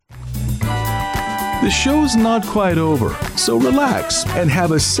The show's not quite over, so relax and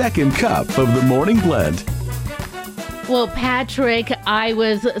have a second cup of the morning blend. Well, Patrick, I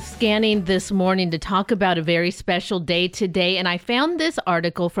was scanning this morning to talk about a very special day today, and I found this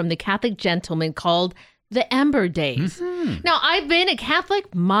article from the Catholic Gentleman called The Ember Days. Mm-hmm. Now, I've been a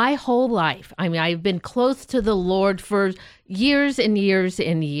Catholic my whole life. I mean, I've been close to the Lord for years and years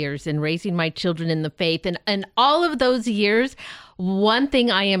and years and raising my children in the faith. And all of those years, one thing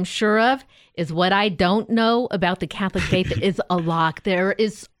I am sure of is what I don't know about the Catholic faith is a lot. There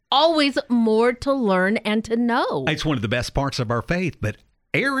is always more to learn and to know. It's one of the best parts of our faith. But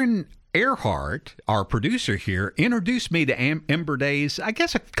Aaron Earhart, our producer here, introduced me to Ember Days, I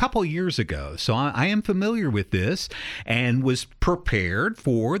guess, a couple years ago. So I am familiar with this and was prepared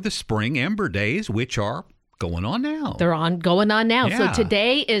for the spring Ember Days, which are going on now. They're going on now. Yeah. So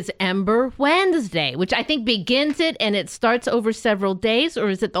today is Ember Wednesday, which I think begins it and it starts over several days,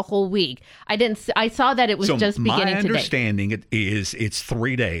 or is it the whole week? I saw that it was just beginning today. My understanding is it's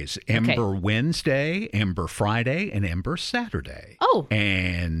 3 days. Ember Wednesday, Ember Friday, and Ember Saturday. Oh.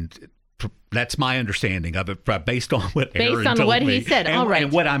 And that's my understanding of it, based on what Aaron told me. Based on what he said. All right.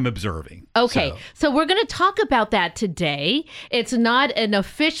 And what I'm observing. Okay. So we're going to talk about that today. It's not an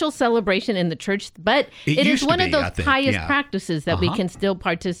official celebration in the church, but it is one of those pious practices that we can still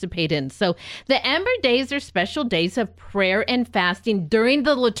participate in. So the Ember Days are special days of prayer and fasting during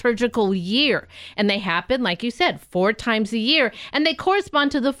the liturgical year. And they happen, like you said, 4 times a year. And they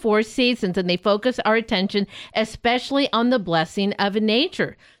correspond to the 4 seasons. And they focus our attention especially on the blessing of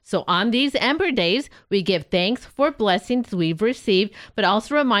nature. So on these Ember Days, we give thanks for blessings we've received, but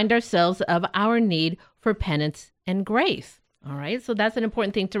also remind ourselves of our need for penance and grace. All right, so that's an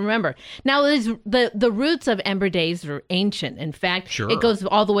important thing to remember. Now, the roots of Ember Days are ancient. In fact, It goes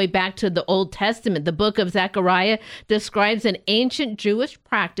all the way back to the Old Testament. The book of Zechariah describes an ancient Jewish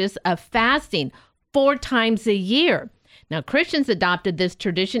practice of fasting 4 times a year. Now, Christians adopted this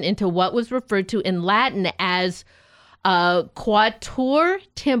tradition into what was referred to in Latin as quatuor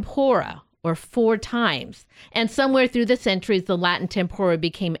tempora, or 4 times. And somewhere through the centuries, the Latin tempora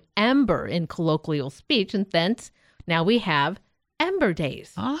became ember in colloquial speech, and thence now we have Ember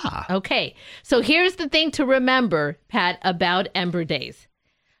Days. Okay, so here's the thing to remember, Pat, about Ember Days.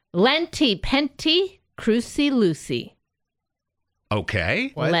 Lenti penti cruci luci. Okay.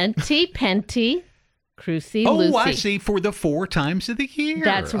 What? Lenti penti cruci luci. Oh, I see, for the 4 times of the year.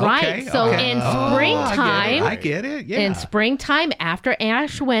 That's right. So in springtime, I get it. Yeah. In springtime, after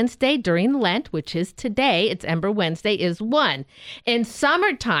Ash Wednesday during Lent, which is today, it's Ember Wednesday, is 1. In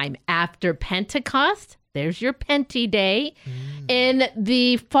summertime, after Pentecost, there's your Penty Day. In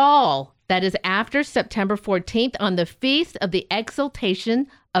the fall, that is after September 14th, on the Feast of the Exaltation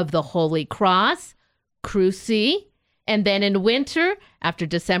of the Holy Cross, Cruci. And then in winter, after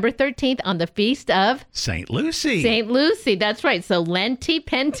December 13th, on the feast of St. Lucy. St. Lucy, that's right. So Lenti,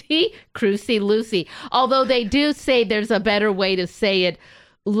 Penti, Cruci, Lucy. Although they do say there's a better way to say it,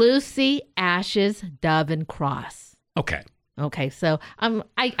 Lucy, Ashes, Dove, and Cross. Okay, so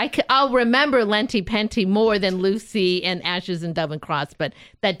I'll remember Lenti Penti more than Lucy and Ashes and Dove and Cross, but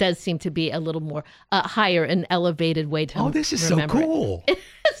that does seem to be a little more higher and elevated way to remember. Oh, this is so cool.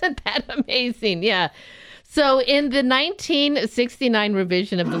 Isn't that amazing? Yeah. So in the 1969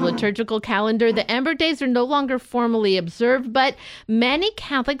 revision of the liturgical calendar, the Ember Days are no longer formally observed, but many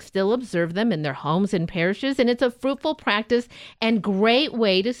Catholics still observe them in their homes and parishes, and it's a fruitful practice and great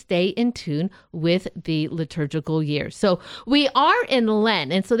way to stay in tune with the liturgical year. So we are in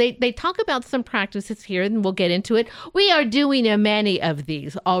Lent, and so they talk about some practices here, and we'll get into it. We are doing many of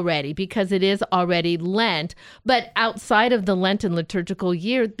these already because it is already Lent, but outside of the Lenten liturgical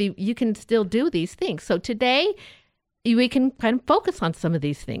year, you can still do these things. So today, we can kind of focus on some of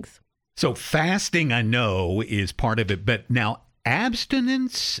these things. So fasting, I know, is part of it, but now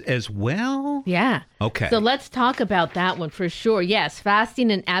abstinence as well? Yeah. Okay. So let's talk about that one for sure. Yes,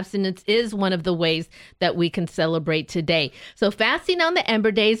 fasting and abstinence is one of the ways that we can celebrate today. So fasting on the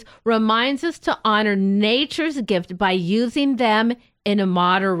Ember Days reminds us to honor nature's gift by using them in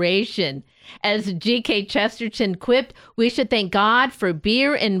moderation. As G.K. Chesterton quipped, we should thank God for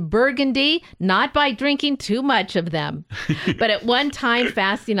beer and Burgundy, not by drinking too much of them. But at one time,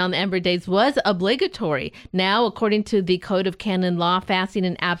 fasting on the Ember Days was obligatory. Now, according to the Code of Canon Law, fasting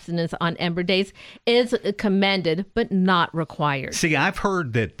and abstinence on Ember Days is commended, but not required. See, I've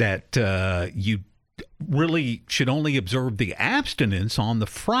heard that you really should only observe the abstinence on the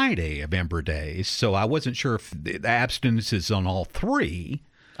Friday of Ember Days. So I wasn't sure if the abstinence is on all 3.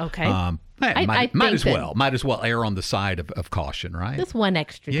 Okay. Might as well err on the side of caution, right? Just one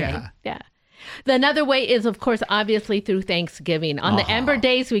extra day. Yeah. Another way is, of course, obviously through Thanksgiving. On the Ember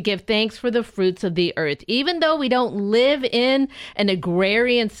Days, we give thanks for the fruits of the earth. Even though we don't live in an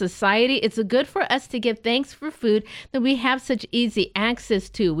agrarian society, it's good for us to give thanks for food that we have such easy access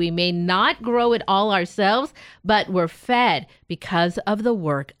to. We may not grow it all ourselves, but we're fed because of the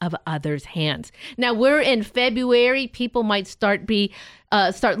work of others' hands. Now, we're in February. People might start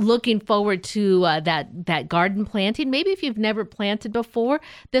looking forward to that garden planting. Maybe if you've never planted before,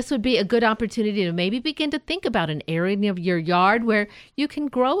 this would be a good opportunity to maybe begin to think about an area of your yard where you can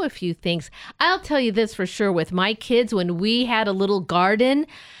grow a few things. I'll tell you this for sure, with my kids, when we had a little garden,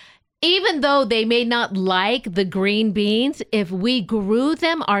 even though they may not like the green beans, if we grew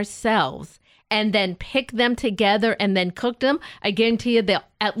them ourselves and then pick them together and then cook them, I guarantee you they'll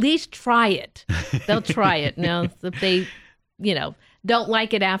at least try it. They'll try it. Now, if they, don't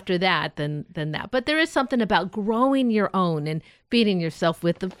like it after that, then that. But there is something about growing your own and feeding yourself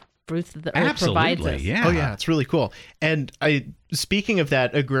with the fruits that the earth provides us. Yeah. Oh, yeah, it's really cool. And speaking of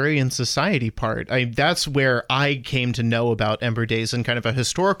that agrarian society part, that's where I came to know about Ember Days in kind of a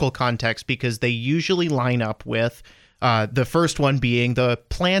historical context, because they usually line up with the first one being the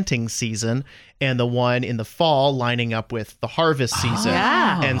planting season, and the one in the fall lining up with the harvest season.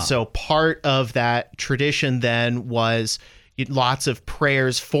 Yeah. And so part of that tradition then was lots of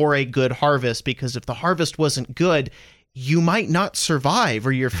prayers for a good harvest, because if the harvest wasn't good, you might not survive,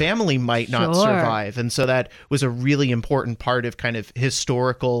 or your family might not survive. And so that was a really important part of kind of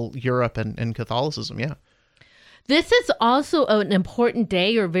historical Europe and Catholicism. Yeah. This is also an important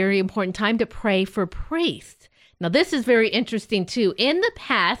day, or a very important time, to pray for priests. Now, this is very interesting, too. In the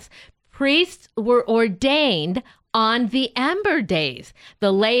past, priests were ordained on the Ember Days.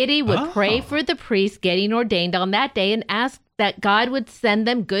 The laity would pray for the priest getting ordained on that day and ask that God would send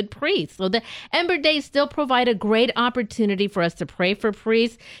them good priests. So the Ember Days still provide a great opportunity for us to pray for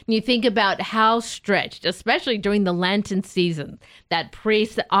priests. And you think about how stretched, especially during the Lenten season, that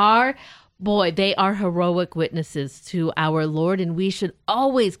priests are. Boy, they are heroic witnesses to our Lord, and we should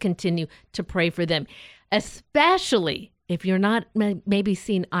always continue to pray for them, especially if you're not maybe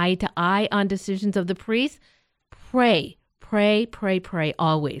seeing eye to eye on decisions of the priest. Pray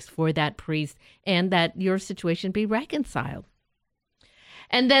always for that priest, and that your situation be reconciled.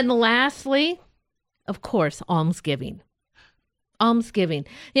 And then lastly, of course, almsgiving. Almsgiving.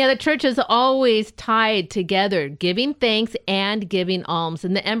 Yeah, the church is always tied together, giving thanks and giving alms.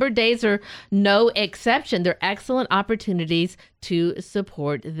 And the Ember Days are no exception. They're excellent opportunities to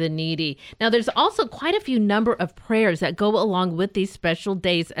support the needy. Now, there's also quite a few number of prayers that go along with these special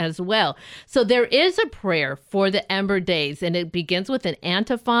days as well. So there is a prayer for the Ember Days, and it begins with an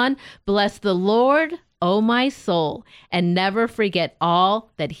antiphon. Bless the Lord, O my soul, and never forget all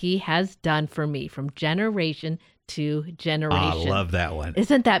that he has done for me, from generation to generation. I love that one.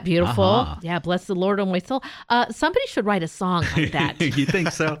 Isn't that beautiful? Yeah, bless the Lord, O my soul. Somebody should write a song like that. You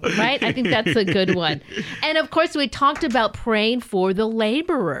think so? Right? I think that's a good one. And of course, we talked about praying for the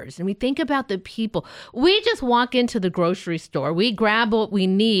laborers, and we think about the people. We just walk into the grocery store, we grab what we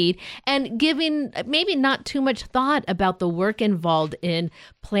need, and giving maybe not too much thought about the work involved in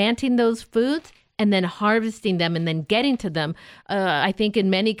planting those foods and then harvesting them and then getting to them. I think in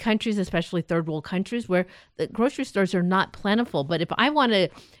many countries, especially third world countries, where the grocery stores are not plentiful. But if I want to,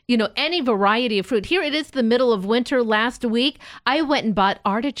 any variety of fruit, here it is the middle of winter last week, I went and bought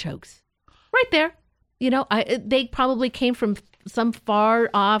artichokes right there. They probably came from some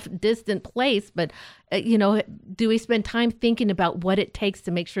far off distant place, but do we spend time thinking about what it takes to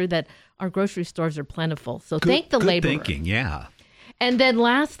make sure that our grocery stores are plentiful? So thank the laborer. Good thinking, yeah. And then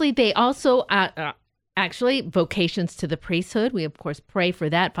lastly, they also actually vocations to the priesthood. We, of course, pray for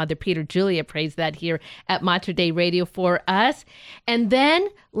that. Father Peter Julia prays that here at Mater Dei Radio for us. And then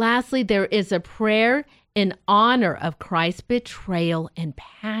lastly, there is a prayer in honor of Christ's betrayal and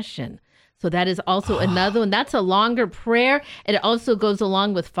passion. So that is also another one. That's a longer prayer. It also goes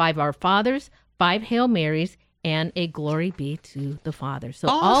along with 5 Our Fathers, 5 Hail Marys, and a glory be to the Father. So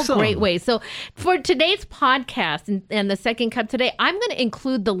awesome. All great ways. So for today's podcast and the second cup today, I'm going to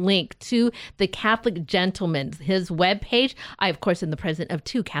include the link to the Catholic Gentleman, his webpage. I, of course, am the president of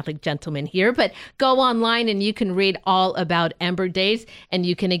 2 Catholic Gentlemen here, but go online and you can read all about Ember Days. And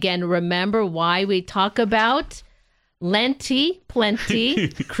you can, again, remember why we talk about Lenti, Plenty,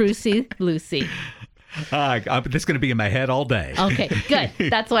 Cruci, Lucy. This is going to be in my head all day. Okay, good.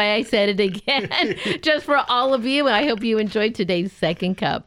 That's why I said it again. Just for all of you. I hope you enjoyed today's second cup.